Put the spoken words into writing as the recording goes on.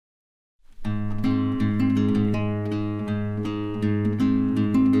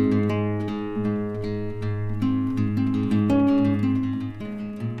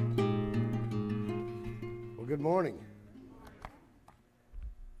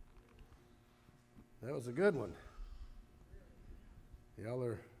That was a good one. Y'all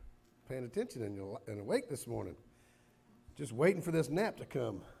are paying attention and awake this morning. Just waiting for this nap to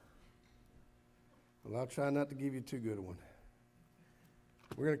come. Well, I'll try not to give you too good a one.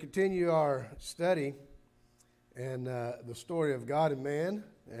 We're going to continue our study and the story of God and man,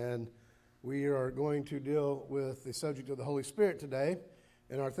 and we are going to deal with the subject of the Holy Spirit today.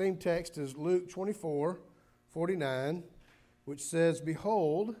 And our theme text is Luke 24:49, which says,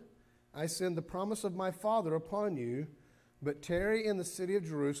 "Behold, I send the promise of my Father upon you, but tarry in the city of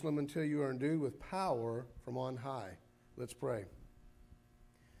Jerusalem until you are endued with power from on high." Let's pray.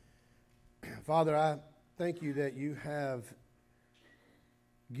 Father, I thank you that you have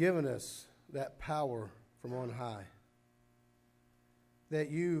given us that power from on high, that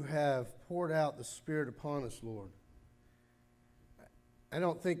you have poured out the Spirit upon us, Lord. I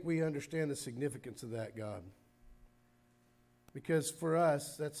don't think we understand the significance of that, God, because for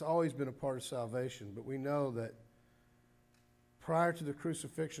us, that's always been a part of salvation, but we know that prior to the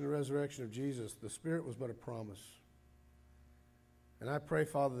crucifixion and resurrection of Jesus, the Spirit was but a promise. And I pray,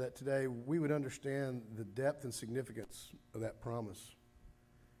 Father, that today we would understand the depth and significance of that promise,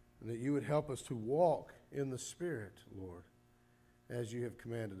 and that you would help us to walk in the Spirit, Lord, as you have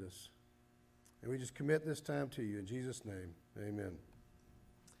commanded us. And we just commit this time to you in Jesus' name. Amen.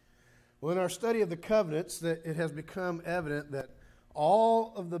 Well, in our study of the covenants, that it has become evident that all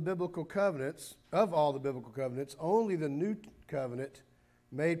the biblical covenants, only the new covenant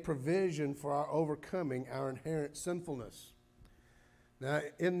made provision for our overcoming our inherent sinfulness. Now,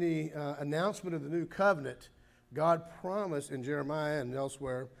 in the announcement of the new covenant, God promised in Jeremiah and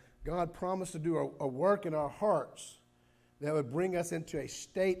elsewhere, God promised to do a work in our hearts that would bring us into a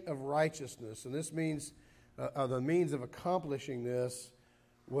state of righteousness. And this means, the means of accomplishing this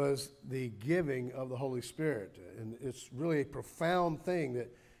was the giving of the Holy Spirit. And it's really a profound thing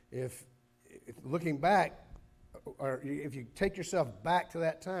that if looking back, or if you take yourself back to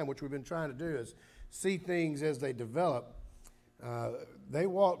that time, which we've been trying to do, is see things as they develop. They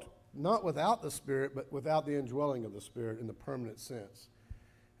walked not without the Spirit, but without the indwelling of the Spirit in the permanent sense.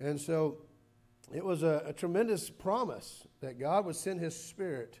 And so it was a tremendous promise that God would send His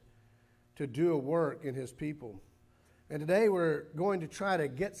Spirit to do a work in His people. And today we're going to try to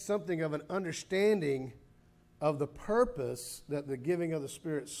get something of an understanding of the purpose that the giving of the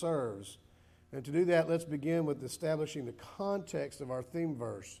Spirit serves. And to do that, let's begin with establishing the context of our theme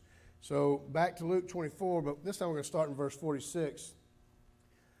verse. So back to Luke 24, but this time we're going to start in verse 46.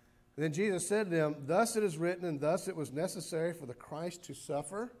 Then Jesus said to them, "Thus it is written, and thus it was necessary for the Christ to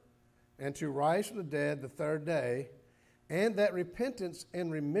suffer and to rise from the dead the third day, and that repentance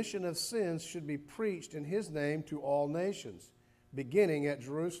and remission of sins should be preached in His name to all nations, beginning at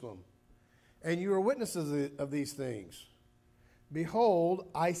Jerusalem. And you are witnesses of these things. Behold,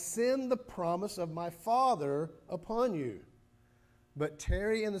 I send the promise of my Father upon you. But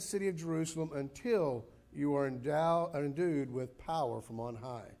tarry in the city of Jerusalem until you are endued with power from on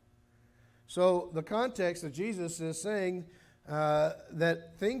high." So the context of Jesus is saying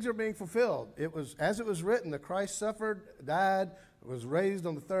that things are being fulfilled. It was as it was written, the Christ suffered, died, was raised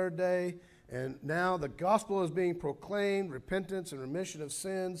on the third day, and now the gospel is being proclaimed, repentance and remission of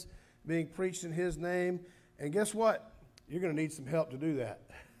sins being preached in His name. And guess what? You're going to need some help to do that.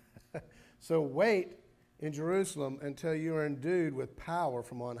 So wait in Jerusalem until you are endued with power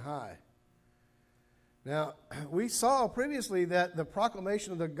from on high. Now, we saw previously that the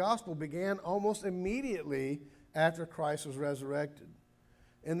proclamation of the gospel began almost immediately after Christ was resurrected.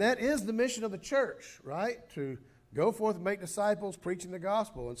 And that is the mission of the church, right? To go forth and make disciples, preaching the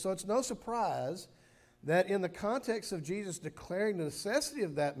gospel. And so it's no surprise that in the context of Jesus declaring the necessity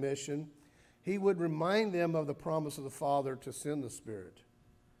of that mission, He would remind them of the promise of the Father to send the Spirit.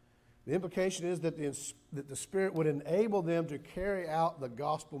 The implication is that the Spirit would enable them to carry out the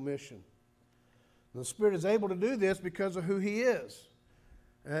gospel mission. The Spirit is able to do this because of who He is.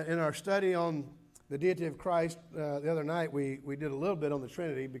 In our study on the deity of Christ the other night, we did a little bit on the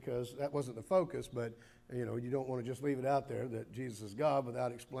Trinity because that wasn't the focus, but you don't want to just leave it out there that Jesus is God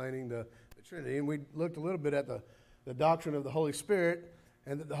without explaining the Trinity. And we looked a little bit at the doctrine of the Holy Spirit,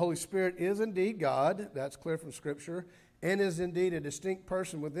 and that the Holy Spirit is indeed God. That's clear from Scripture, and is indeed a distinct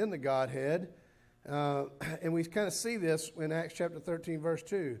person within the Godhead. And we kind of see this in Acts chapter 13, verse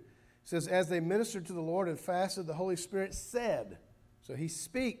 2. It says, "As they ministered to the Lord and fasted, the Holy Spirit said." So He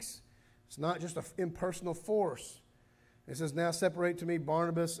speaks. It's not just an impersonal force. It says, "Now separate to me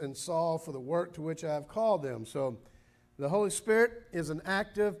Barnabas and Saul for the work to which I have called them." So the Holy Spirit is an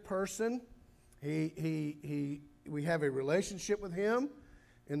active person. We have a relationship with Him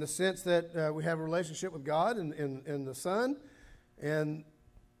in the sense that we have a relationship with God and the Son. And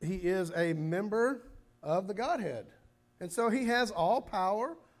He is a member of the Godhead. And so he has all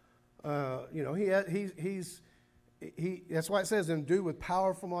power. That's why it says endued with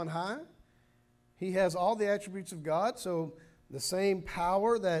power from on high. He has all the attributes of God. So the same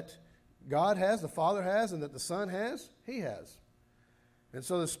power that God has, the Father has, and that the Son has, he has. And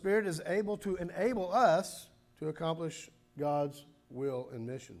so the Spirit is able to enable us to accomplish God's will and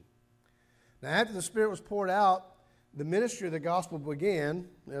mission. Now, after the Spirit was poured out, the ministry of the gospel began,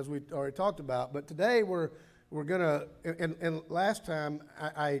 as we already talked about. But today we're going to, and last time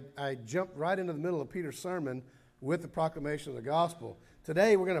I jumped right into the middle of Peter's sermon with the proclamation of the gospel.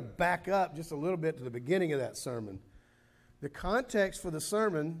 Today we're going to back up just a little bit to the beginning of that sermon. The context for the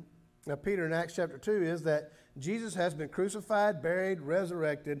sermon of Peter in Acts chapter 2 is that Jesus has been crucified, buried,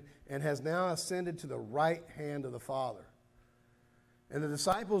 resurrected, and has now ascended to the right hand of the Father. And the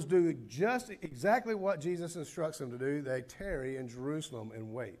disciples do just exactly what Jesus instructs them to do. They tarry in Jerusalem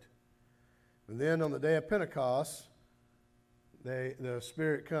and wait. And then on the day of Pentecost, the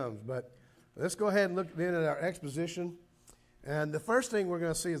Spirit comes. But let's go ahead and look then at our exposition. And the first thing we're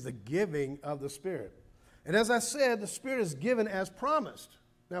going to see is the giving of the Spirit. And as I said, the Spirit is given as promised.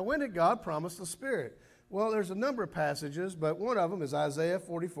 Now, when did God promise the Spirit? Well, there's a number of passages, but one of them is Isaiah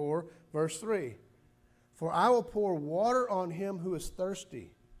 44, verse 3. For I will pour water on him who is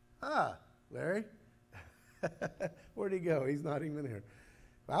thirsty. Larry? Where'd he go? He's not even here.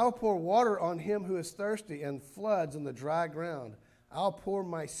 I will pour water on him who is thirsty and floods on the dry ground. I'll pour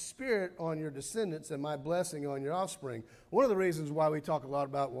my Spirit on your descendants and my blessing on your offspring. One of the reasons why we talk a lot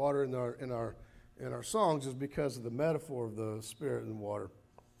about water in our songs is because of the metaphor of the Spirit and water.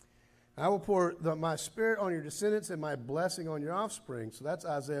 I will pour my Spirit on your descendants and my blessing on your offspring. So that's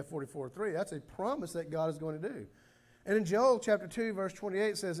Isaiah 44:3. That's a promise that God is going to do. And in Joel chapter 2, verse 28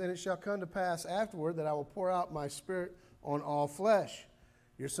 it says, and it shall come to pass afterward that I will pour out my Spirit on all flesh.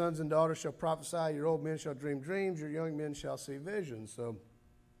 Your sons and daughters shall prophesy, your old men shall dream dreams, your young men shall see visions. So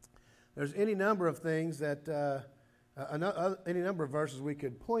there's any number of things that, any number of verses we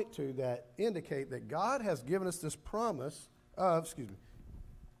could point to that indicate that God has given us this promise of,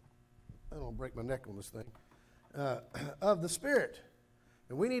 I don't want to break my neck on this thing, of the Spirit.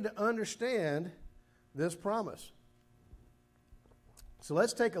 And we need to understand this promise. So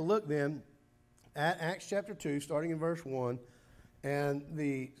let's take a look then at Acts chapter 2, starting in verse 1, and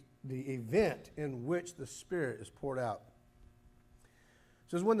the event in which the Spirit is poured out.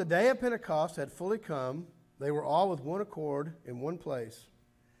 It says, when the day of Pentecost had fully come, they were all with one accord in one place.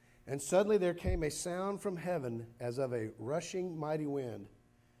 And suddenly there came a sound from heaven as of a rushing mighty wind,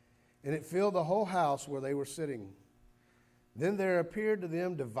 and it filled the whole house where they were sitting. Then there appeared to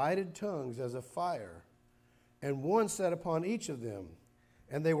them divided tongues as of fire, and one sat upon each of them.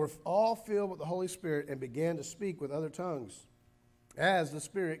 And they were all filled with the Holy Spirit and began to speak with other tongues, as the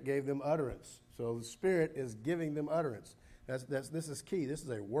Spirit gave them utterance. So the Spirit is giving them utterance. This is key. This is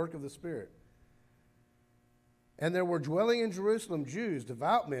a work of the Spirit. And there were dwelling in Jerusalem Jews,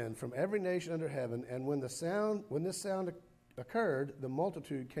 devout men from every nation under heaven. And when this sound occurred, the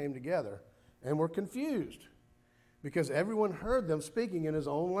multitude came together and were confused, because everyone heard them speaking in his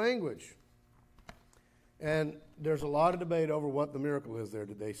own language. And there's a lot of debate over what the miracle is there.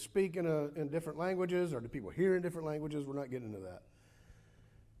 Did they speak in different languages, or did people hear in different languages? We're not getting into that.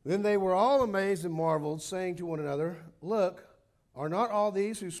 Then they were all amazed and marveled, saying to one another, look, are not all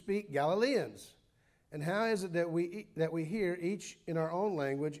these who speak Galileans? And how is it that we hear each in our own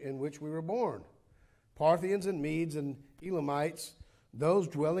language in which we were born? Parthians and Medes and Elamites, those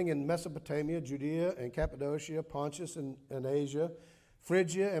dwelling in Mesopotamia, Judea and Cappadocia, Pontus and Asia,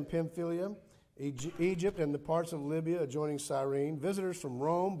 Phrygia and Pamphylia, Egypt and the parts of Libya adjoining Cyrene, visitors from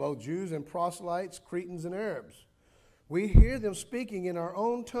Rome, both Jews and proselytes, Cretans and Arabs. We hear them speaking in our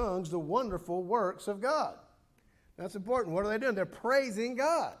own tongues the wonderful works of God. That's important. What are they doing? They're praising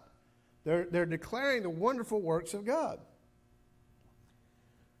God. They're declaring the wonderful works of God.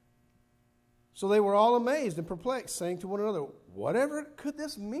 So they were all amazed and perplexed, saying to one another, whatever could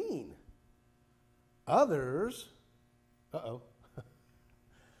this mean? Others,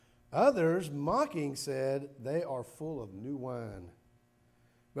 mocking, said, they are full of new wine.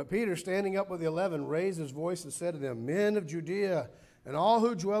 But Peter, standing up with the 11, raised his voice and said to them, men of Judea and all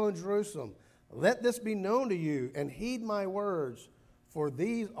who dwell in Jerusalem, let this be known to you, and heed my words, for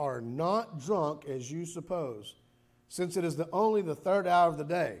these are not drunk as you suppose, since it is only the third hour of the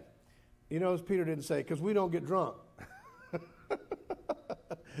day. You notice Peter didn't say, because we don't get drunk.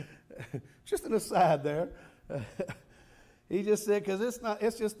 Just an aside there. He just said, because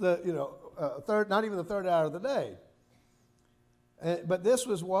it's just the, not even the third hour of the day. But this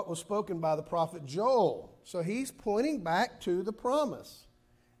was what was spoken by the prophet Joel. So he's pointing back to the promise.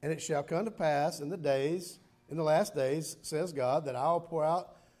 And it shall come to pass in the last days, says God, that I will pour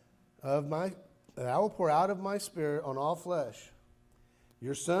out of my spirit on all flesh.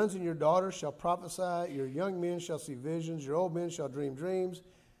 Your sons and your daughters shall prophesy, your young men shall see visions, your old men shall dream dreams.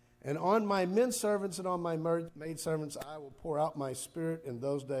 And on my men servants and on my maid servants I will pour out my spirit in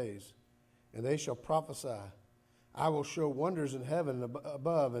those days, and they shall prophesy. I will show wonders in heaven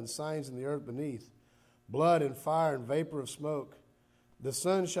above and signs in the earth beneath, blood and fire and vapor of smoke. The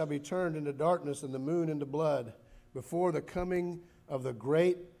sun shall be turned into darkness and the moon into blood before the coming of the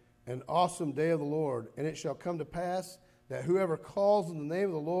great and awesome day of the Lord. And it shall come to pass that whoever calls in the name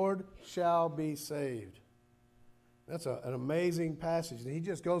of the Lord shall be saved. That's an amazing passage. And he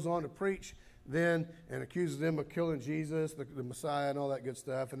just goes on to preach then and accuses them of killing Jesus, the Messiah, and all that good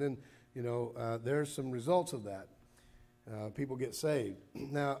stuff. And then, there's some results of that. People get saved.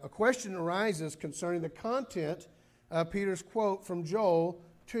 Now, a question arises concerning the content of Peter's quote from Joel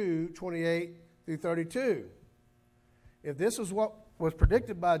 2:28 through 32. If this is what was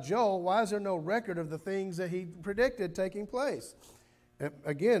predicted by Joel, why is there no record of the things that he predicted taking place?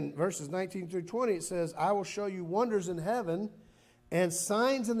 Again, verses 19 through 20, it says, I will show you wonders in heaven and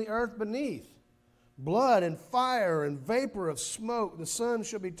signs in the earth beneath, blood and fire and vapor of smoke. The sun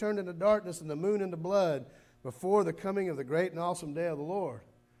shall be turned into darkness and the moon into blood before the coming of the great and awesome day of the Lord.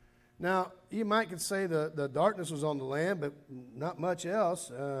 Now, you might could say the darkness was on the land, but not much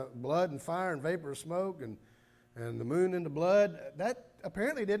else. Blood and fire and vapor of smoke and the moon into blood. That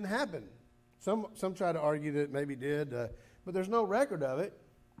apparently didn't happen. Some try to argue that it maybe did, but there's no record of it.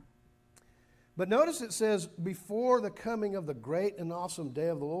 But notice it says, before the coming of the great and awesome day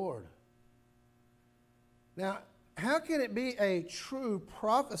of the Lord. Now, how can it be a true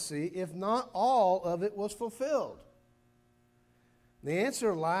prophecy if not all of it was fulfilled? The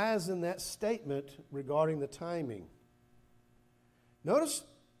answer lies in that statement regarding the timing. Notice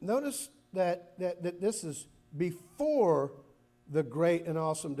that this is before the great and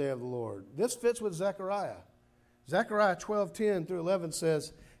awesome day of the Lord. This fits with Zechariah. Zechariah 12:10 through 11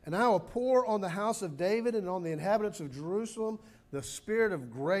 says, And I will pour on the house of David and on the inhabitants of Jerusalem the spirit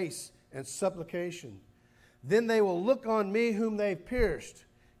of grace and supplication. Then they will look on me whom they pierced.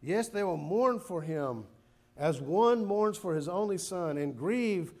 Yes, they will mourn for him as one mourns for his only son, and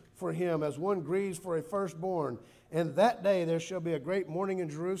grieve for him as one grieves for a firstborn. And that day there shall be a great mourning in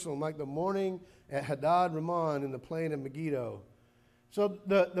Jerusalem, like the mourning at Hadad Rimmon in the plain of Megiddo. So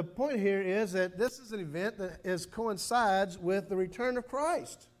the point here is that this is an event that coincides with the return of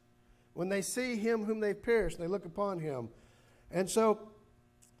Christ. When they see him whom they pierced, they look upon him. And so,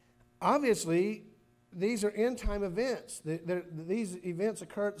 obviously, these are end-time events. These events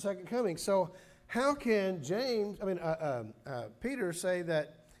occur at the second coming. So how can Peter say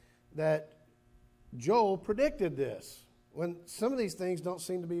that Joel predicted this when some of these things don't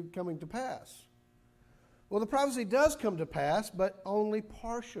seem to be coming to pass? Well, the prophecy does come to pass, but only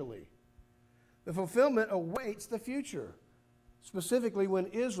partially. The fulfillment awaits the future, specifically when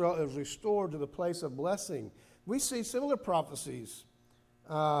Israel is restored to the place of blessing. We see similar prophecies,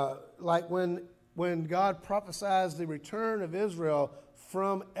 like when God prophesies the return of Israel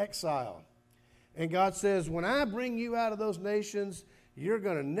from exile. And God says, when I bring you out of those nations, you're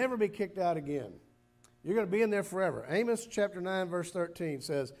going to never be kicked out again. You're going to be in there forever. Amos chapter 9, verse 13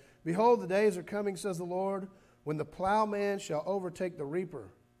 says, Behold, the days are coming, says the Lord, when the plowman shall overtake the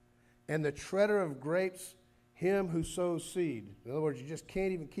reaper, and the treader of grapes him who sows seed. In other words, you just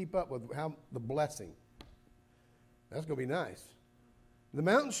can't even keep up with the blessing. That's going to be nice. The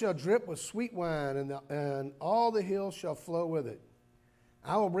mountains shall drip with sweet wine, and all the hills shall flow with it.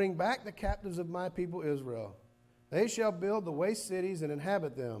 I will bring back the captives of my people Israel. They shall build the waste cities and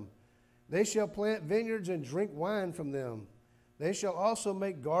inhabit them. They shall plant vineyards and drink wine from them. They shall also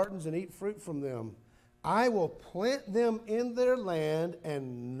make gardens and eat fruit from them. I will plant them in their land,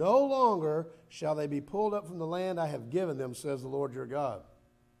 and no longer shall they be pulled up from the land I have given them, says the Lord your God.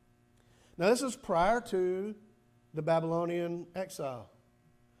 Now, this is prior to the Babylonian exile.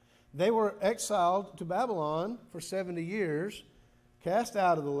 They were exiled to Babylon for 70 years, cast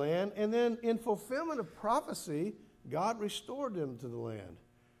out of the land, and then in fulfillment of prophecy, God restored them to the land.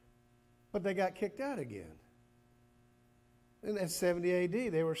 But they got kicked out again. And at 70 A.D.,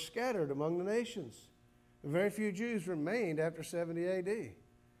 they were scattered among the nations. Very few Jews remained after 70 A.D.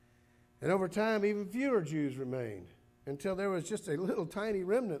 And over time, even fewer Jews remained until there was just a little tiny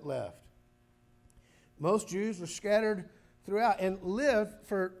remnant left. Most Jews were scattered throughout and lived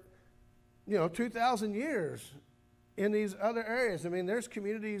for 2,000 years in these other areas. I mean, there's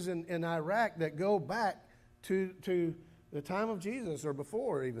communities in Iraq that go back to the time of Jesus or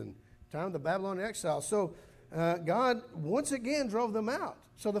before even, time of the Babylonian exile. So God once again drove them out.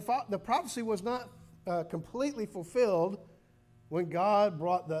 So the prophecy was not completely fulfilled when God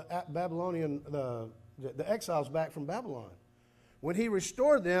brought the exiles back from Babylon. When he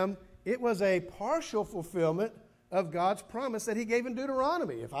restored them, it was a partial fulfillment of God's promise that he gave in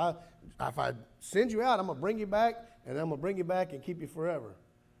Deuteronomy. If I send you out, I'm going to bring you back, and I'm going to bring you back and keep you forever.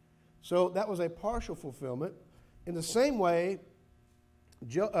 So that was a partial fulfillment. In the same way,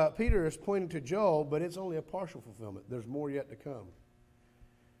 Peter is pointing to Joel, but it's only a partial fulfillment. There's more yet to come.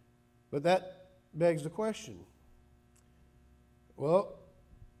 But that begs the question, well,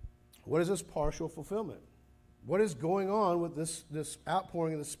 what is this partial fulfillment? What is going on with this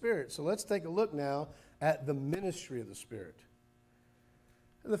outpouring of the Spirit? So let's take a look now at the ministry of the Spirit.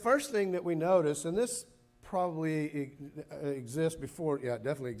 And the first thing that we notice, and this probably exists before, it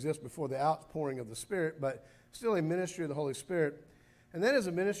definitely exists before the outpouring of the Spirit, but still a ministry of the Holy Spirit, and that is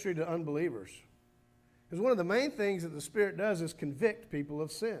a ministry to unbelievers. Because one of the main things that the Spirit does is convict people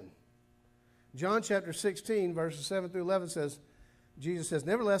of sin. John chapter 16, verses 7 through 11 says, Jesus says,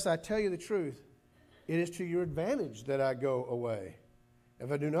 "Nevertheless, I tell you the truth, it is to your advantage that I go away.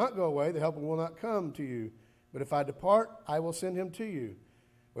 If I do not go away, the Helper will not come to you. But if I depart, I will send him to you."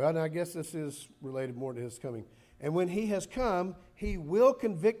 Well, now I guess this is related more to his coming. "And when he has come, he will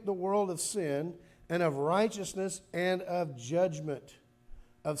convict the world of sin and of righteousness and of judgment.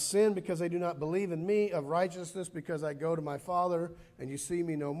 Of sin, because they do not believe in me. Of righteousness, because I go to my Father and you see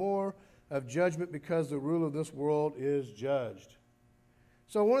me no more. Of judgment, because the ruler of this world is judged."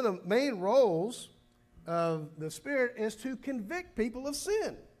 So one of the main roles of the Spirit is to convict people of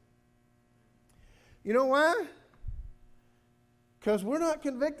sin. You know why? Because we're not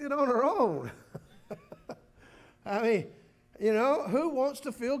convicted on our own. I mean, who wants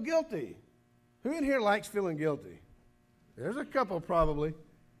to feel guilty? Who in here likes feeling guilty? There's a couple probably.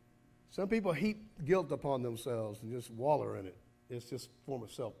 Some people heap guilt upon themselves and just wallow in it. It's just a form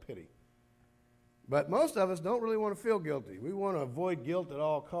of self-pity. But most of us don't really want to feel guilty. We want to avoid guilt at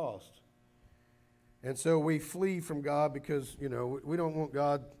all costs. And so we flee from God because, we don't want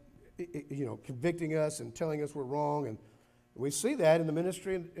God, convicting us and telling us we're wrong. And we see that in the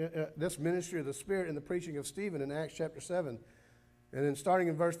ministry, this ministry of the Spirit in the preaching of Stephen in Acts chapter 7. And then starting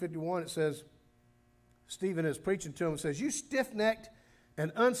in verse 51, it says, Stephen is preaching to him and says, "You stiff-necked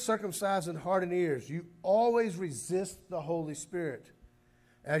and uncircumcised in heart and ears, you always resist the Holy Spirit.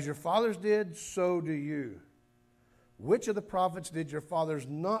 As your fathers did, so do you. Which of the prophets did your fathers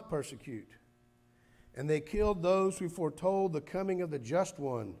not persecute? And they killed those who foretold the coming of the Just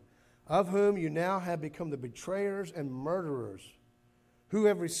One, of whom you now have become the betrayers and murderers, who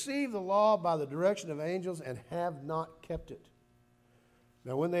have received the law by the direction of angels and have not kept it."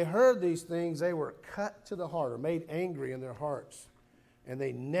 Now when they heard these things, they were cut to the heart, or made angry in their hearts, and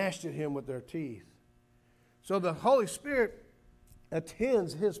they gnashed at him with their teeth. So the Holy Spirit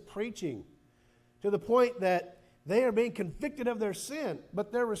attends his preaching to the point that they are being convicted of their sin,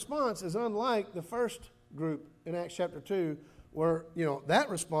 but their response is unlike the first group in Acts chapter 2, where, that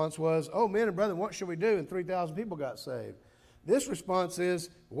response was, "Oh, men and brethren, what should we do?" And 3,000 people got saved. This response is,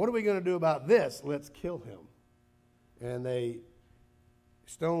 "What are we going to do about this? Let's kill him." And they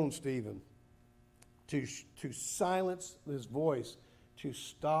stoned Stephen to silence his voice, to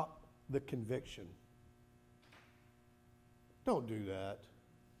stop the conviction. Don't do that.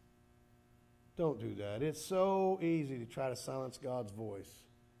 Don't do that. It's so easy to try to silence God's voice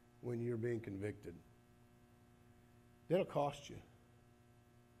when you're being convicted. That'll cost you.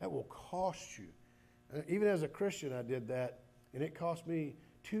 That will cost you. Even as a Christian, I did that, and it cost me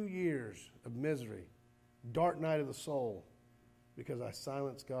 2 years of misery, dark night of the soul, because I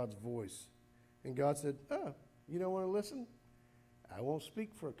silenced God's voice. And God said, "Oh, you don't want to listen? I won't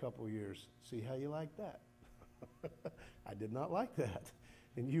speak for a couple of years. See how you like that." I did not like that,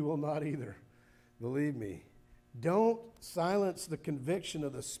 and you will not either. Believe me. Don't silence the conviction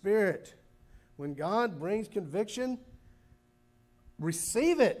of the Spirit. When God brings conviction,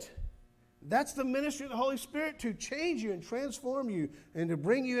 receive it. That's the ministry of the Holy Spirit, to change you and transform you and to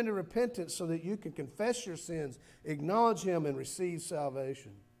bring you into repentance so that you can confess your sins, acknowledge Him, and receive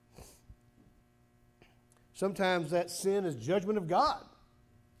salvation. Sometimes that sin is judgment of God.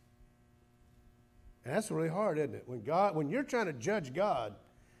 And that's really hard, isn't it? When you're trying to judge God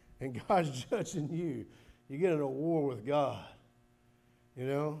and God's judging you, you get in a war with God. I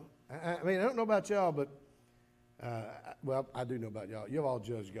mean, I don't know about y'all, but, I do know about y'all. You've all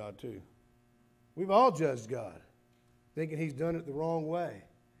judged God too. We've all judged God, thinking He's done it the wrong way,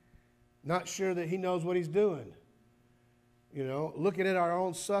 not sure that He knows what He's doing. Looking at our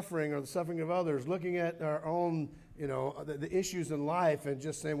own suffering or the suffering of others, looking at our own, the issues in life and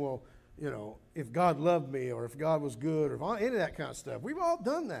just saying, well, if God loved me or if God was good or any of that kind of stuff. We've all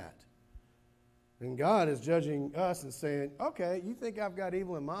done that. And God is judging us and saying, okay, you think I've got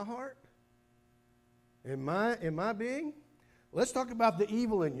evil in my heart? In my being? Let's talk about the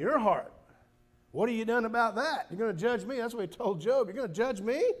evil in your heart. What have you done about that? You're going to judge me? That's what he told Job. You're going to judge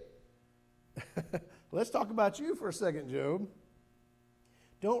me? Let's talk about you for a second, Job.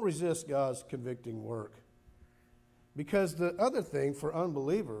 Don't resist God's convicting work. Because the other thing for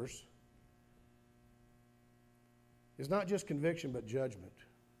unbelievers is not just conviction, but judgment.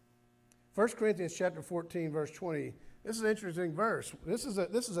 1 Corinthians chapter 14, verse 20. This is an interesting verse. This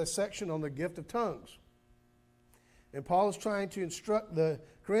is a section on the gift of tongues. And Paul is trying to instruct the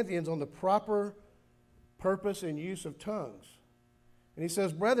Corinthians on the proper purpose and use of tongues. And he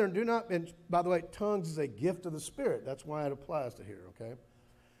says, brethren, do not, and by the way, tongues is a gift of the Spirit. That's why it applies to here, okay?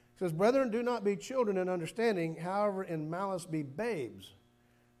 He says, brethren, do not be children in understanding, however in malice be babes,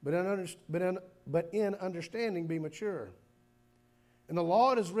 but in understanding be mature. In the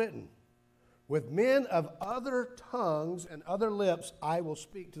law it is written, with men of other tongues and other lips I will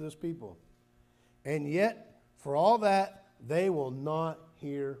speak to this people. And yet, for all that, they will not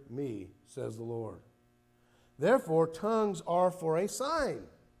hear me, says the Lord. Therefore, tongues are for a sign,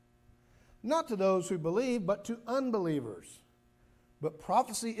 not to those who believe, but to unbelievers. But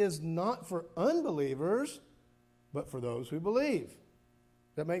prophecy is not for unbelievers, but for those who believe.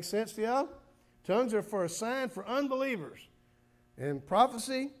 Does that make sense to y'all? Tongues are for a sign for unbelievers. And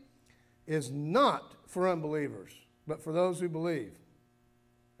prophecy is not for unbelievers, but for those who believe.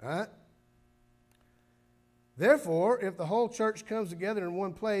 All right? Therefore, if the whole church comes together in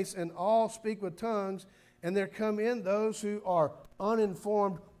one place and all speak with tongues, and there come in those who are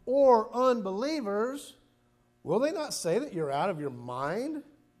uninformed or unbelievers, will they not say that you're out of your mind?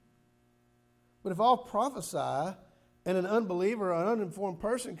 But if all prophesy, and an unbeliever or an uninformed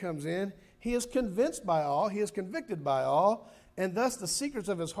person comes in, he is convinced by all, he is convicted by all, and thus the secrets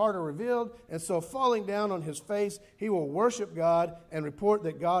of his heart are revealed, and so falling down on his face, he will worship God and report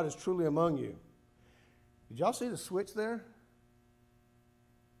that God is truly among you. Did y'all see the switch there?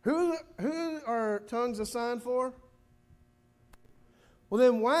 Who are tongues a sign for? Well,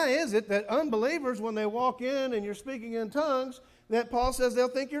 then why is it that unbelievers, when they walk in and you're speaking in tongues, that Paul says they'll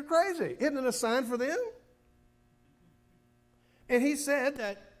think you're crazy? Isn't it a sign for them? And he said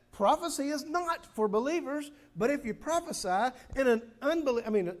that prophecy is not for believers, but if you prophesy and an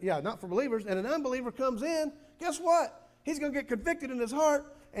unbeliever, not for believers, and an unbeliever comes in, guess what? He's going to get convicted in his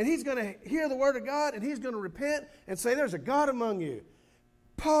heart, and he's going to hear the word of God, and he's going to repent and say, there's a God among you.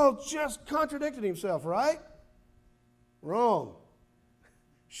 Paul just contradicted himself, right? Wrong.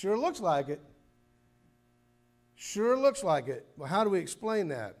 Sure looks like it. Sure looks like it. Well, how do we explain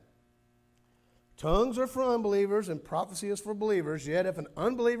that? Tongues are for unbelievers and prophecy is for believers, yet if an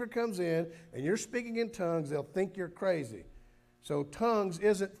unbeliever comes in and you're speaking in tongues, they'll think you're crazy. So tongues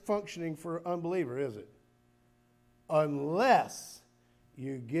isn't functioning for an unbeliever, is it? Unless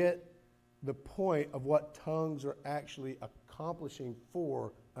you get the point of what tongues are actually accomplishing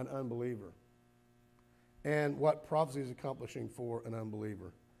for an unbeliever and what prophecy is accomplishing for an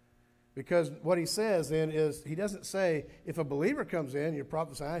unbeliever. Because what he says then is, he doesn't say, if a believer comes in, you're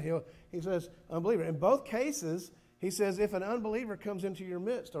prophesying, he says, unbeliever. In both cases, he says, if an unbeliever comes into your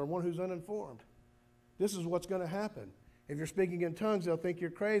midst or one who's uninformed, this is what's going to happen. If you're speaking in tongues, they'll think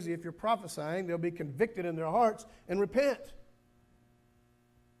you're crazy. If you're prophesying, they'll be convicted in their hearts and repent.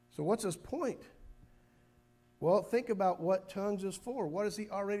 So what's his point? Well, think about what tongues is for. What has he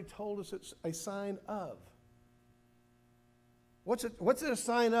already told us it's a sign of? What's it a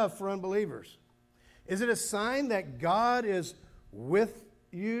sign of for unbelievers? Is it a sign that God is with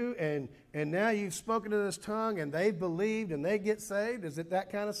you and now you've spoken in this tongue and they've believed and they get saved? Is it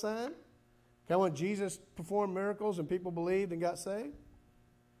that kind of sign? Kind of when Jesus performed miracles and people believed and got saved?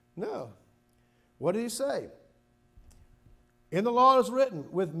 No. What did he say? In the law is written,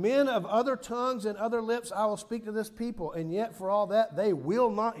 with men of other tongues and other lips I will speak to this people, and yet for all that they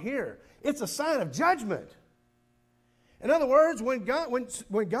will not hear. It's a sign of judgment. In other words, when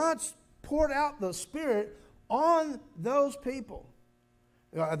God poured out the Spirit on those people,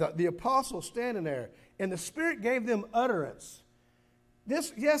 the apostles standing there, and the Spirit gave them utterance.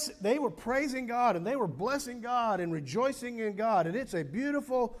 Yes, they were praising God, and they were blessing God and rejoicing in God, and it's a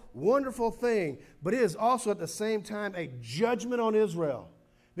beautiful, wonderful thing, but it is also at the same time a judgment on Israel,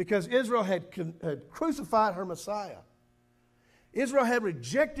 because Israel had crucified her Messiah. Israel had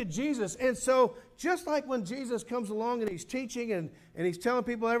rejected Jesus, and so just like when Jesus comes along and he's teaching and he's telling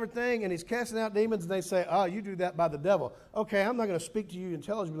people everything and he's casting out demons and they say, oh, you do that by the devil. Okay, I'm not going to speak to you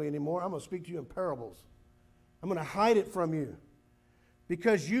intelligibly anymore. I'm going to speak to you in parables. I'm going to hide it from you.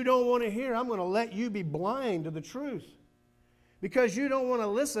 Because you don't want to hear, I'm going to let you be blind to the truth. Because you don't want to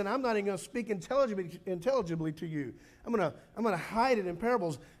listen, I'm not even going to speak intelligibly to you. I'm going to hide it in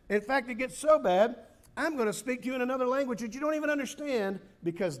parables. In fact, it gets so bad, I'm going to speak to you in another language that you don't even understand,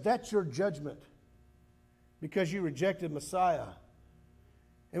 because that's your judgment. Because you rejected Messiah.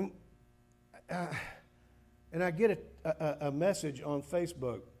 And I get a message on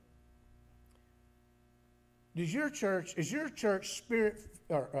Facebook. Is your church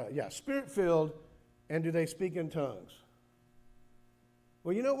spirit-filled, and do they speak in tongues?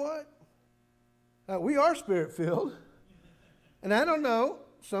 Well, you know what? We are spirit-filled. And I don't know.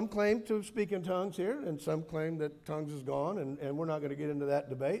 Some claim to speak in tongues here, and some claim that tongues is gone, and we're not going to get into that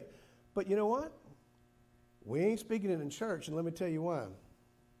debate. But you know what? We ain't speaking it in church, and let me tell you why.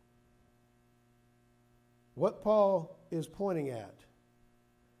 What Paul is pointing at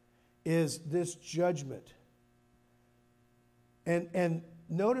is this judgment. And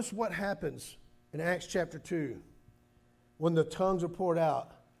notice what happens in Acts chapter 2 when the tongues are poured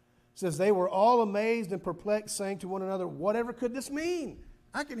out. It says, they were all amazed and perplexed, saying to one another, whatever could this mean?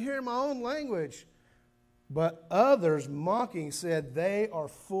 I can hear in my own language. But others, mocking, said, they are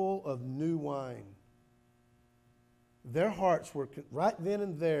full of new wine. Their hearts were right then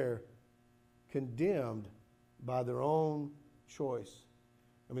and there condemned by their own choice.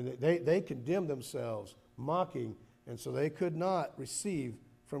 I mean, they condemned themselves, mocking, and so they could not receive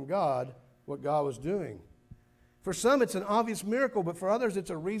from God what God was doing. For some, it's an obvious miracle, but for others, it's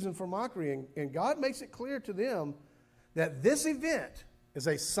a reason for mockery. And God makes it clear to them that this event is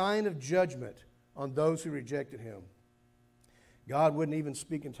a sign of judgment on those who rejected Him. God wouldn't even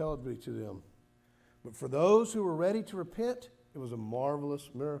speak intelligibly to them. But for those who were ready to repent, it was a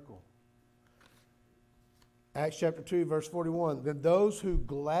marvelous miracle. Acts chapter 2, verse 41. Then those who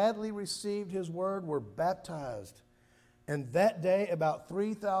gladly received His word were baptized, and that day about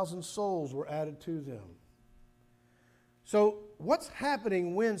 3,000 souls were added to them. So what's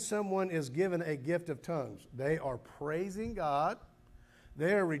happening when someone is given a gift of tongues? They are praising God.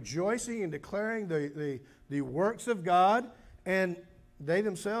 They are rejoicing and declaring the works of God, and they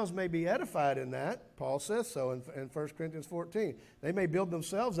themselves may be edified in that. Paul says so in 1 Corinthians 14. They may build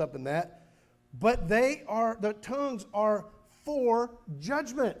themselves up in that. But the tongues are for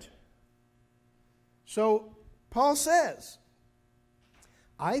judgment. So Paul says,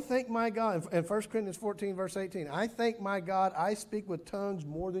 I thank my God, in 1 Corinthians 14, verse 18, I thank my God I speak with tongues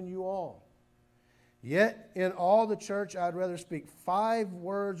more than you all. Yet in all the church I'd rather speak 5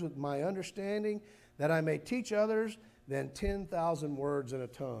 words with my understanding, that I may teach others, than 10,000 words in a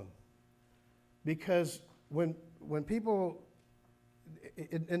tongue. Because when people...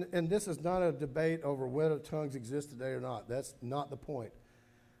 And this is not a debate over whether tongues exist today or not. That's not the point.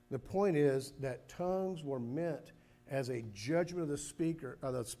 The point is that tongues were meant as a judgment of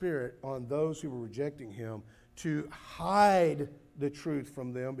the Spirit on those who were rejecting Him, to hide the truth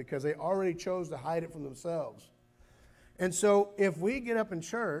from them, because they already chose to hide it from themselves. And so if we get up in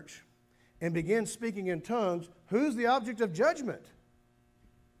church and begin speaking in tongues, who's the object of judgment?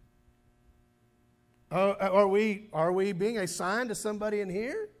 Are we being a sign to somebody in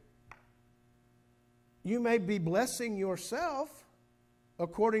here? You may be blessing yourself.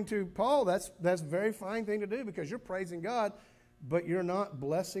 According to Paul, that's a very fine thing to do, because you're praising God, but you're not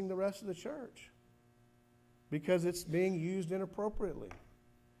blessing the rest of the church because it's being used inappropriately.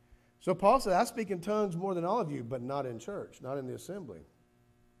 So Paul said, I speak in tongues more than all of you, but not in church, not in the assembly.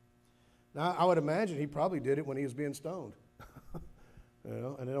 Now, I would imagine he probably did it when he was being stoned.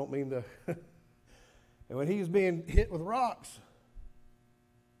 And I don't mean to... And when he was being hit with rocks,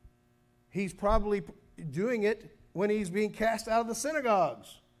 he's probably doing it when he's being cast out of the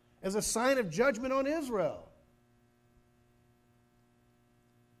synagogues as a sign of judgment on Israel.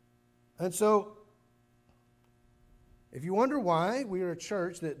 And so, if you wonder why we are a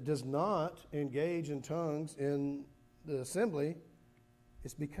church that does not engage in tongues in the assembly,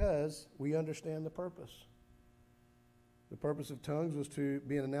 it's because we understand the purpose. The purpose of tongues was to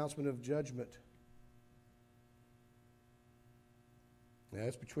be an announcement of judgment. Now,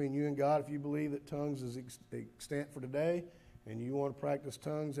 it's between you and God. If you believe that tongues is extant for today, and you want to practice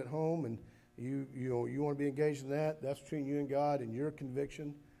tongues at home, and you want to be engaged in that, that's between you and God and your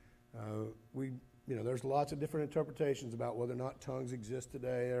conviction. There's lots of different interpretations about whether or not tongues exist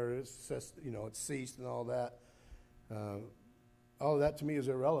today, or it's ceased and all that. All of that to me is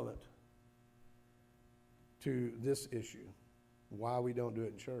irrelevant to this issue, why we don't do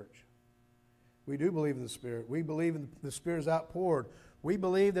it in church. We do believe in the Spirit. We believe in the Spirit is outpoured. We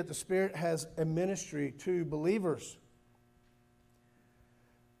believe that the Spirit has a ministry to believers.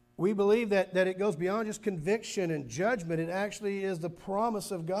 We believe that it goes beyond just conviction and judgment. It actually is the promise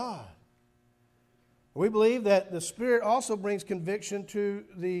of God. We believe that the Spirit also brings conviction to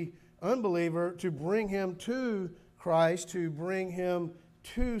the unbeliever to bring him to Christ, to bring him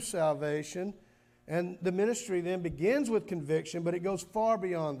to salvation. And the ministry then begins with conviction, but it goes far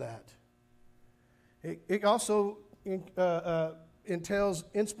beyond that. It also entails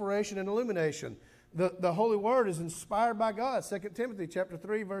inspiration and illumination. The Holy Word is inspired by God. 2 Timothy chapter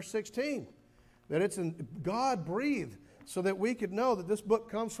 3, verse 16. That it's God-breathed so that we could know that this book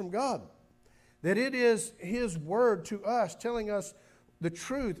comes from God. That it is His Word to us, telling us the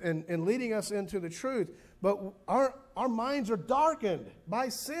truth and leading us into the truth. But our minds are darkened by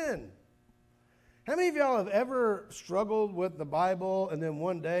sin. How many of y'all have ever struggled with the Bible and then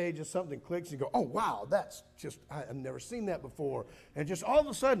one day just something clicks and you go, oh, wow, that's just, I've never seen that before. And just all of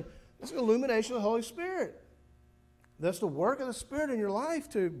a sudden, it's an illumination of the Holy Spirit. That's the work of the Spirit in your life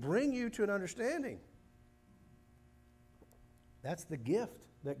to bring you to an understanding. That's the gift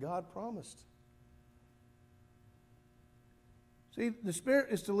that God promised. See, the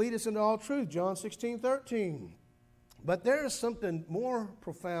Spirit is to lead us into all truth, John 16:13. But there is something more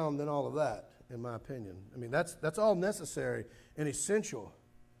profound than all of that, in my opinion. I mean, that's all necessary and essential.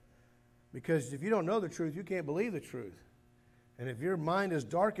 Because if you don't know the truth, you can't believe the truth. And if your mind is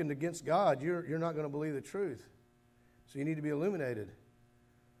darkened against God, you're not going to believe the truth. So you need to be illuminated.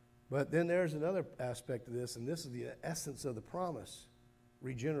 But then there's another aspect of this, and this is the essence of the promise: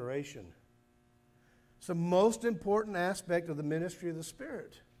 regeneration. It's the most important aspect of the ministry of the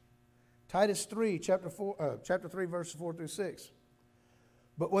Spirit. Titus 3, chapter 3, verses 4 through 6.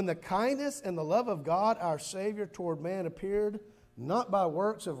 But when the kindness and the love of God our Savior toward man appeared, not by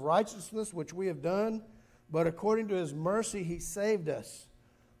works of righteousness which we have done, but according to His mercy He saved us,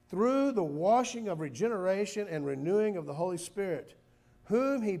 through the washing of regeneration and renewing of the Holy Spirit,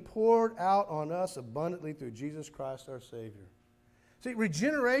 whom He poured out on us abundantly through Jesus Christ our Savior. See,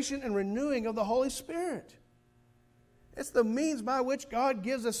 regeneration and renewing of the Holy Spirit. It's the means by which God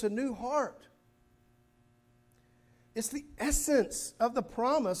gives us a new heart. It's the essence of the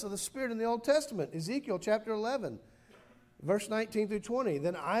promise of the Spirit in the Old Testament. Ezekiel chapter 11, verse 19 through 20.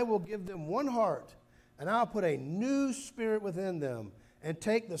 Then I will give them one heart, and I'll put a new spirit within them, and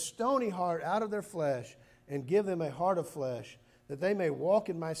take the stony heart out of their flesh, and give them a heart of flesh, that they may walk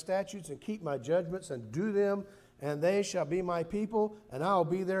in my statutes and keep my judgments and do them, and they shall be my people, and I will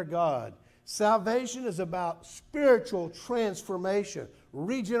be their God. Salvation is about spiritual transformation,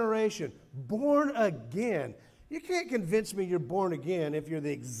 regeneration, born again. You can't convince me you're born again if you're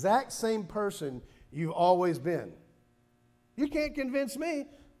the exact same person you've always been. You can't convince me.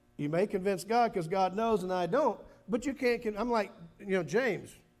 You may convince God because God knows and I don't, but you can't. I'm like, James,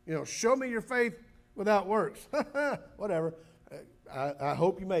 show me your faith without works. Whatever. I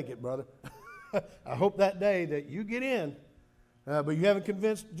hope you make it, brother. I hope that day that you get in, but you haven't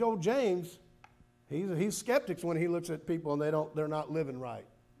convinced Joel James. He's skeptics when he looks at people and they're not living right.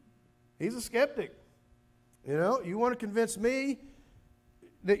 He's a skeptic. You want to convince me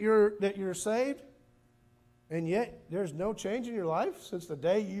that you're saved, and yet there's no change in your life since the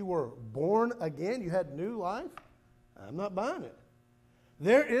day you were born again. You had new life. I'm not buying it.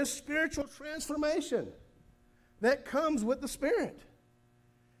 There is spiritual transformation that comes with the Spirit.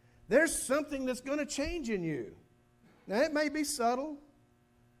 There's something that's going to change in you. Now, it may be subtle,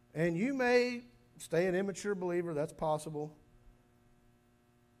 and you may stay an immature believer. That's possible.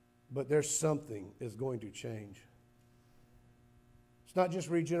 But there's something is going to change. It's not just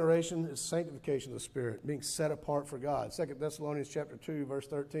regeneration, it's sanctification of the Spirit, being set apart for God. 2 Thessalonians chapter 2, verse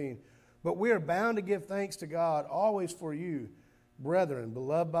 13. But we are bound to give thanks to God always for you, brethren,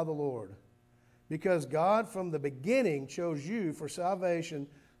 beloved by the Lord, because God from the beginning chose you for salvation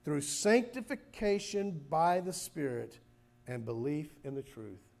through sanctification by the Spirit and belief in the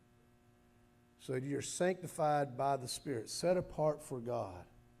truth. So you're sanctified by the Spirit, set apart for God.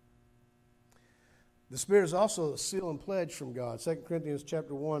 The Spirit is also a seal and pledge from God. 2 Corinthians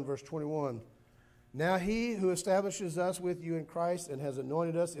chapter 1, verse 21. Now He who establishes us with you in Christ and has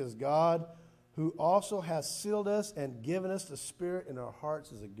anointed us is God, who also has sealed us and given us the Spirit in our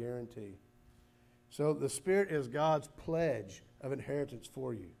hearts as a guarantee. So the Spirit is God's pledge of inheritance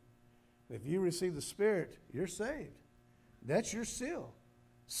for you. If you receive the Spirit, you're saved. That's your seal.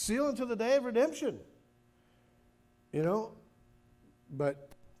 Seal until the day of redemption. But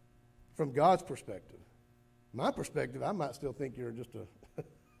from God's perspective, my perspective, I might still think you're just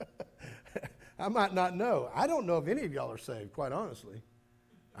I might not know. I don't know if any of y'all are saved, quite honestly.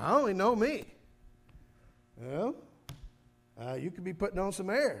 I only know me. You could be putting on some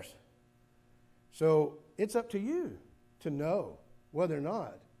airs. So it's up to you to know whether or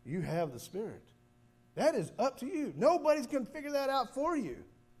not you have the Spirit. That is up to you. Nobody's going to figure that out for you.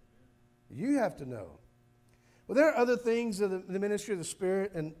 You have to know. Well, there are other things of the ministry of the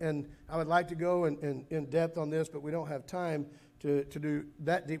Spirit, and I would like to go in depth on this, but we don't have time to do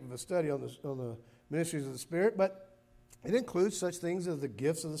that deep of a study on the ministries of the Spirit. But it includes such things as the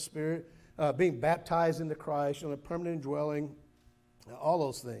gifts of the Spirit, being baptized into Christ, a permanent indwelling, all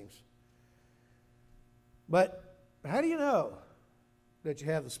those things. But how do you know that you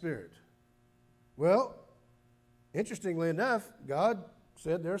have the Spirit? Well, interestingly enough, God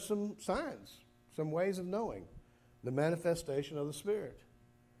said there's some signs, some ways of knowing the manifestation of the Spirit.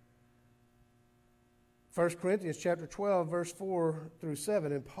 1 Corinthians chapter 12, verse 4 through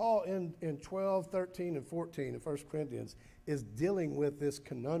 7. And Paul in 12, 13, and 14 in 1 Corinthians is dealing with this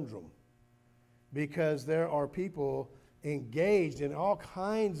conundrum because there are people engaged in all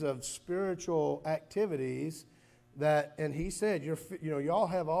kinds of spiritual activities that, and he said, y'all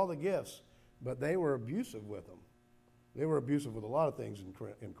have all the gifts, but they were abusive with them. They were abusive with a lot of things in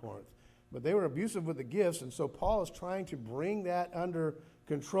Corinth. But they were abusive with the gifts, and so Paul is trying to bring that under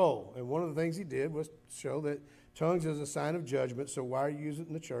control. And one of the things he did was show that tongues is a sign of judgment, so why are you using it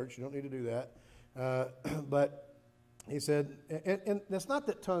in the church? You don't need to do that. But he said, and it's not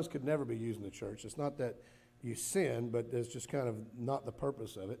that tongues could never be used in the church. It's not that you sin, but it's just kind of not the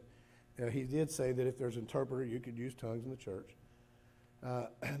purpose of it. He did say that if there's an interpreter, you could use tongues in the church.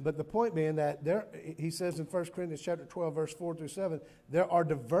 But the point being that he says in 1 Corinthians chapter 12, verse 4 through 7, there are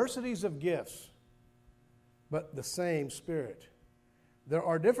diversities of gifts, but the same Spirit. There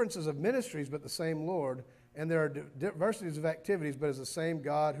are differences of ministries, but the same Lord. And there are diversities of activities, but it's the same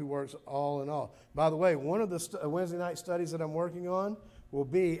God who works all in all. By the way, one of the Wednesday night studies that I'm working on will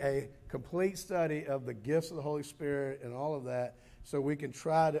be a complete study of the gifts of the Holy Spirit and all of that, so we can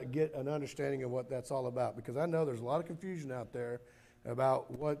try to get an understanding of what that's all about. Because I know there's a lot of confusion out there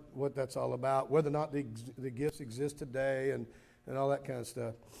about what that's all about, whether or not the gifts exist today and all that kind of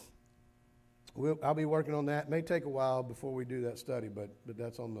stuff. I'll be working on that. It may take a while before we do that study, but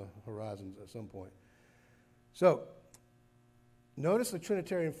that's on the horizons at some point. So, notice the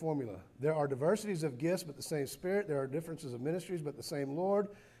Trinitarian formula. There are diversities of gifts, but the same Spirit. There are differences of ministries, but the same Lord.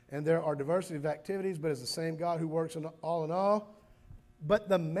 And there are diversity of activities, but it's the same God who works in all. But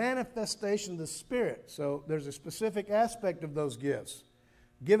the manifestation of the Spirit. So there's a specific aspect of those gifts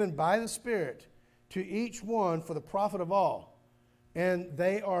given by the Spirit to each one for the profit of all. And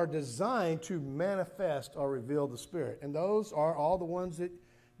they are designed to manifest or reveal the Spirit. And those are all the ones that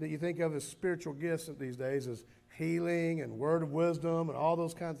you think of as spiritual gifts these days, as healing and word of wisdom and all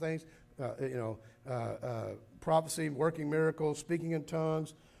those kinds of things, prophecy, working miracles, speaking in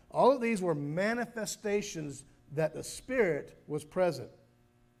tongues. All of these were manifestations that the Spirit was present.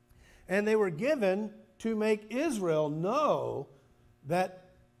 And they were given to make Israel know that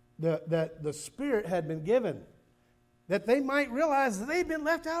the Spirit had been given, that they might realize that they'd been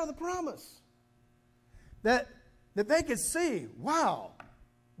left out of the promise, that they could see, wow,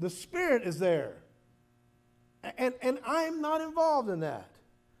 the Spirit is there, and I'm not involved in that.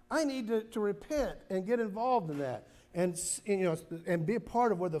 I need to repent and get involved in that, and be a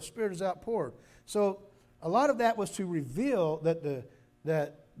part of where the Spirit is outpoured. So a lot of that was to reveal that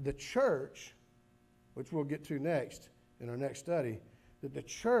the church, which we'll get to next in our next study, that the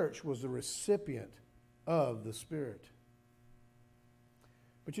church was the recipient of the Spirit.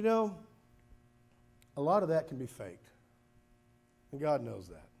 But a lot of that can be faked, and God knows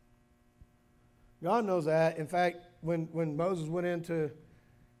that. God knows that. In fact, when Moses went in to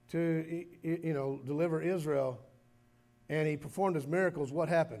deliver Israel, and he performed his miracles, what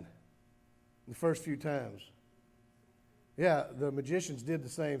happened the first few times? Yeah, the magicians did the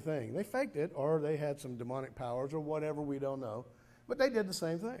same thing. They faked it, or they had some demonic powers, or whatever, we don't know. But they did the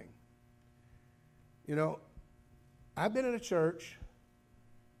same thing. I've been in a church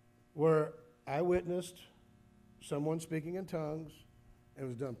where I witnessed someone speaking in tongues, and it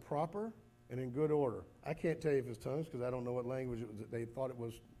was done proper and in good order. I can't tell you if it's tongues because I don't know what language that they thought it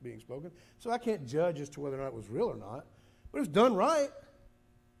was being spoken. So I can't judge as to whether or not it was real or not. But it was done right.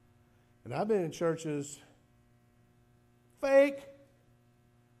 And I've been in churches, fake.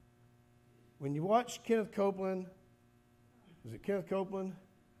 When you watch Kenneth Copeland, is it Kenneth Copeland?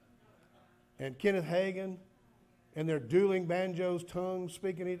 And Kenneth Hagin, and they're dueling banjos, tongues,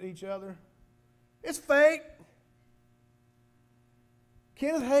 speaking at each other. It's fake.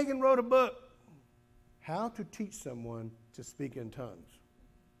 Kenneth Hagin wrote a book, How to Teach Someone to Speak in Tongues.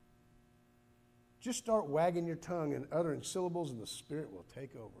 Just start wagging your tongue and uttering syllables, and the Spirit will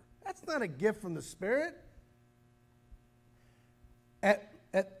take over. That's not a gift from the Spirit.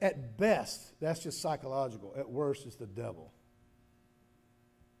 At best, that's just psychological. At worst, it's the devil.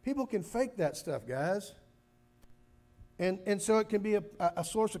 People can fake that stuff, guys. And so it can be a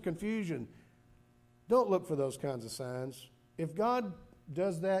source of confusion. Don't look for those kinds of signs. If God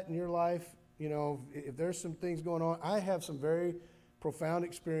does that in your life, you know, if there's some things going on, I have some very profound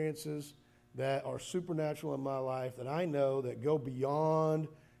experiences that are supernatural in my life that I know that go beyond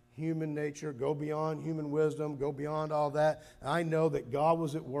human nature, go beyond human wisdom, go beyond all that. I know that God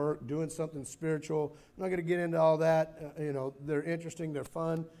was at work doing something spiritual. I'm not going to get into all that. You know, they're interesting, they're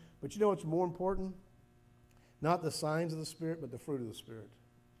fun. But you know what's more important? Not the signs of the Spirit, but the fruit of the Spirit.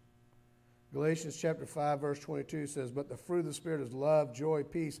 Galatians chapter 5, verse 22 says, "But the fruit of the Spirit is love, joy,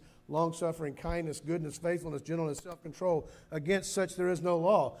 peace, long-suffering, kindness, goodness, faithfulness, gentleness, self-control. Against such there is no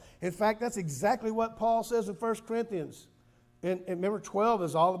law." In fact, that's exactly what Paul says in 1 Corinthians. And remember, 12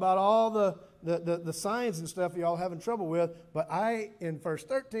 is all about all the signs and stuff y'all having trouble with. But in verse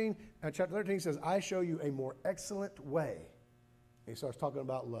 13, chapter 13 says, "I show you a more excellent way." And he starts talking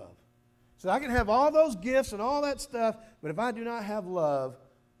about love. So I can have all those gifts and all that stuff, but if I do not have love,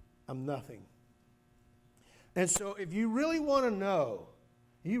 I'm nothing. And so if you really want to know,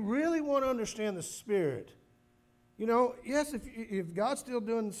 you really want to understand the Spirit, you know, yes, if God's still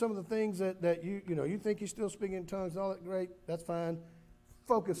doing some of the things that you think He's still speaking in tongues and all that, great, that's fine.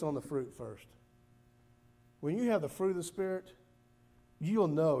 Focus on the fruit first. When you have the fruit of the Spirit, you'll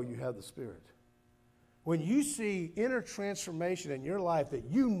know you have the Spirit. When you see inner transformation in your life that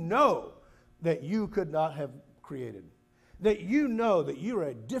you know that you could not have created, that you know that you're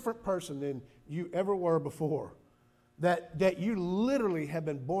a different person than you ever were before, that you literally have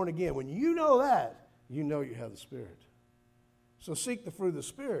been born again. When you know that, you know you have the Spirit. So seek the fruit of the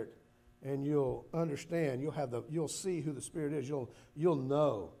Spirit, and you'll understand. You'll see who the Spirit is. You'll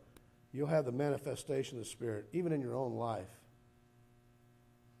know. You'll have the manifestation of the Spirit, even in your own life.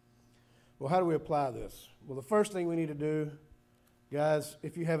 Well, how do we apply this? Well, the first thing we need to do, guys,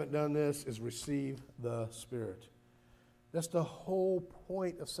 if you haven't done this, is receive the Spirit. That's the whole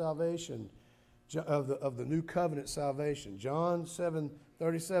point of salvation, of the new covenant salvation. John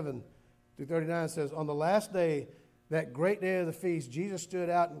 7:37 through 39 says, "On the last day, that great day of the feast, Jesus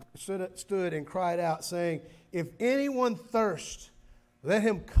stood and cried out, saying, 'If anyone thirst, let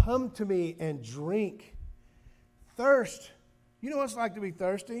him come to me and drink.'" Thirst. You know what it's like to be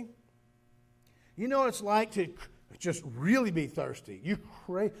thirsty? You know what it's like to just really be thirsty.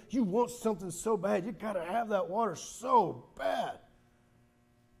 You want something so bad. You got to have that water so bad.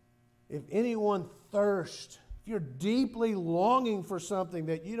 If anyone thirsts, if you're deeply longing for something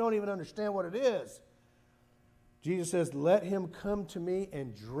that you don't even understand what it is, Jesus says, "Let him come to me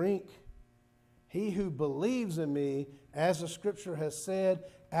and drink. He who believes in me, as the Scripture has said,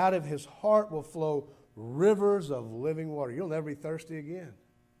 out of his heart will flow rivers of living water." You'll never be thirsty again.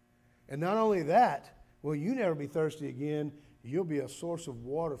 And not only that, will you never be thirsty again, you'll be a source of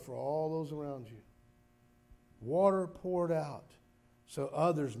water for all those around you. Water poured out so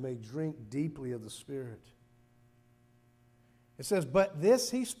others may drink deeply of the Spirit. It says, "But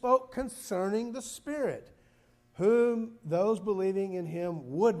this he spoke concerning the Spirit, whom those believing in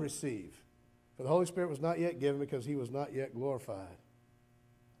him would receive. For the Holy Spirit was not yet given because he was not yet glorified."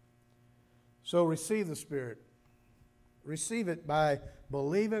 So receive the Spirit. Receive it by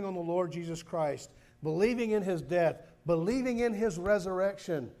believing on the Lord Jesus Christ, believing in his death, believing in his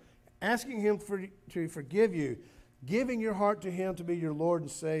resurrection, asking him to forgive you, giving your heart to him to be your Lord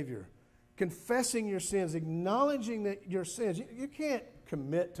and Savior, confessing your sins, acknowledging that your sins. You can't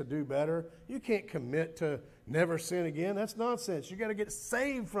commit to do better. You can't commit to never sin again. That's nonsense. You got to get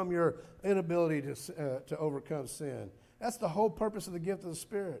saved from your inability to overcome sin. That's the whole purpose of the gift of the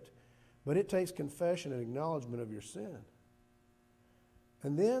Spirit. But it takes confession and acknowledgement of your sin.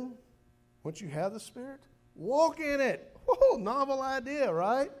 And then, once you have the Spirit, walk in it. Whoa, novel idea,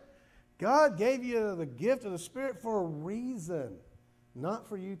 right? God gave you the gift of the Spirit for a reason, not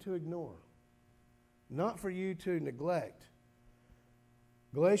for you to ignore, not for you to neglect.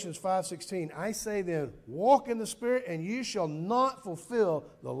 Galatians 5:16, "I say then, walk in the Spirit, and you shall not fulfill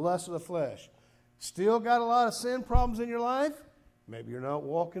the lust of the flesh." Still got a lot of sin problems in your life? Maybe you're not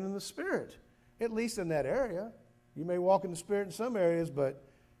walking in the Spirit, at least in that area. You may walk in the Spirit in some areas, but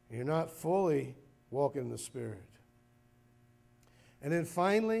you're not fully walking in the Spirit. And then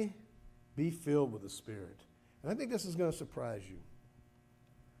finally, be filled with the Spirit. And I think this is going to surprise you.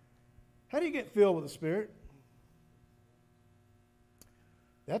 How do you get filled with the Spirit?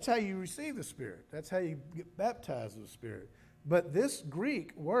 That's how you receive the Spirit. That's how you get baptized with the Spirit. But this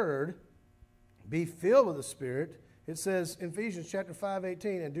Greek word, be filled with the Spirit, it says in Ephesians chapter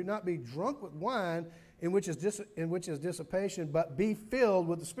 5:18, "And do not be drunk with wine, in which is dissipation, but be filled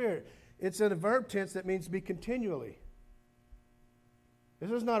with the Spirit." It's in a verb tense that means be continually.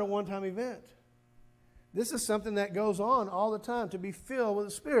 This is not a one-time event. This is something that goes on all the time, to be filled with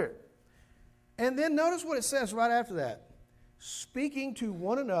the Spirit. And then notice what it says right after that. Speaking to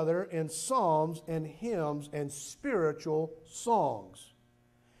one another in psalms and hymns and spiritual songs,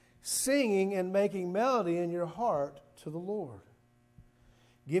 singing and making melody in your heart to the Lord,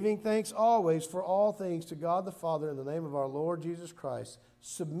 giving thanks always for all things to God the Father in the name of our Lord Jesus Christ,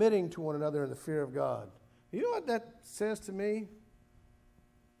 submitting to one another in the fear of God. You know what that says to me?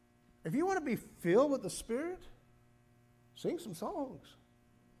 If you want to be filled with the Spirit, sing some songs.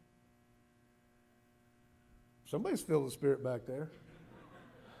 Somebody's filled with the Spirit back there.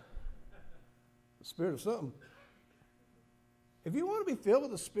 The Spirit of something. If you want to be filled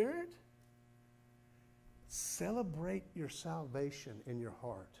with the Spirit, celebrate your salvation in your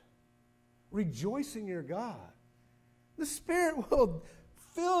heart. Rejoice in your God. The Spirit will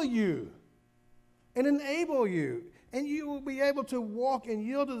fill you and enable you, and you will be able to walk and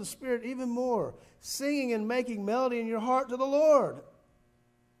yield to the Spirit even more, singing and making melody in your heart to the Lord.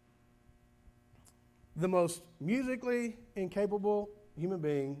 The most musically incapable human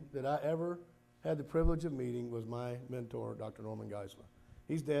being that I ever had the privilege of meeting was my mentor, Dr. Norman Geisler.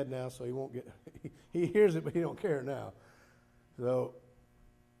 He's dead now, so he won't get, he hears it, but he don't care now. So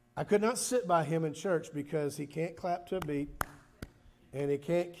I could not sit by him in church because he can't clap to a beat and he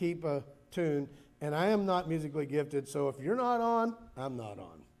can't keep a tune. And I am not musically gifted, so if you're not on, I'm not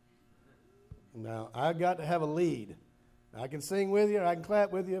on. Now, I've got to have a lead. I can sing with you, I can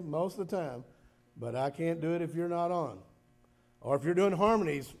clap with you most of the time, but I can't do it if you're not on. Or if you're doing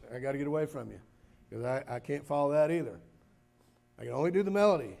harmonies, I got to get away from you because I can't follow that either. I can only do the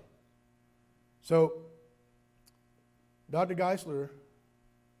melody. So, Dr. Geisler,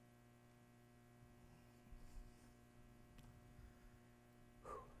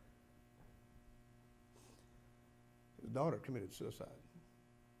 his daughter committed suicide.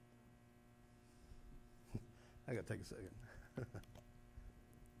 I got to take a second.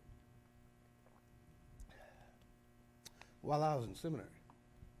 While I was in seminary.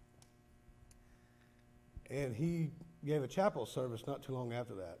 And he gave a chapel service not too long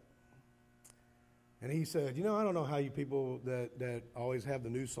after that. And he said, you know, I don't know how you people that always have the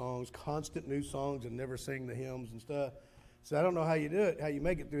new songs, constant new songs, and never sing the hymns and stuff. So I don't know how you do it, how you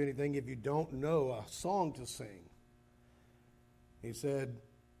make it through anything if you don't know a song to sing. He said,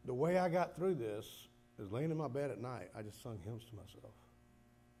 the way I got through this is laying in my bed at night, I just sung hymns to myself.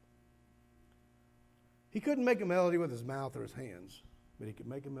 He couldn't make a melody with his mouth or his hands, but he could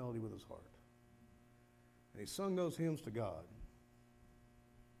make a melody with his heart. And he sung those hymns to God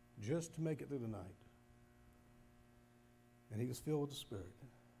just to make it through the night. And he was filled with the Spirit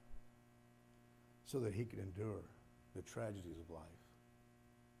so that he could endure the tragedies of life.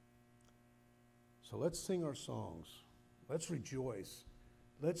 So let's sing our songs. Let's rejoice.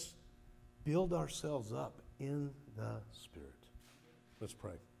 Let's build ourselves up in the Spirit. Let's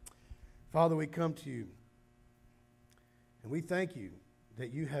pray. Father, we come to you, and we thank you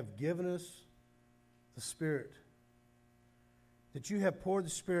that you have given us the Spirit, that you have poured the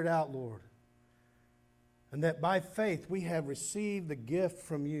Spirit out, Lord, and that by faith we have received the gift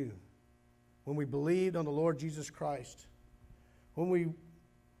from you when we believed on the Lord Jesus Christ, when we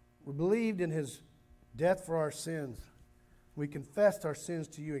believed in his death for our sins. We confessed our sins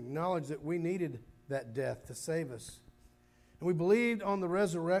to you, acknowledged that we needed that death to save us. And we believed on the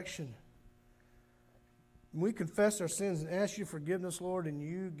resurrection. We confessed our sins and asked you forgiveness, Lord, and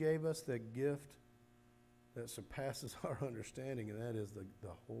you gave us the gift that surpasses our understanding, and that is the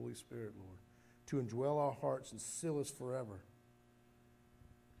Holy Spirit, Lord, to indwell our hearts and seal us forever.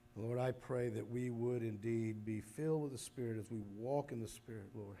 Lord, I pray that we would indeed be filled with the Spirit as we walk in the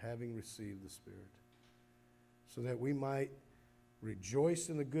Spirit, Lord, having received the Spirit, so that we might rejoice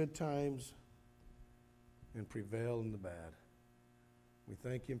in the good times and prevail in the bad. We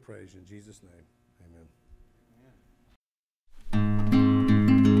thank you and praise you in Jesus' name. Amen.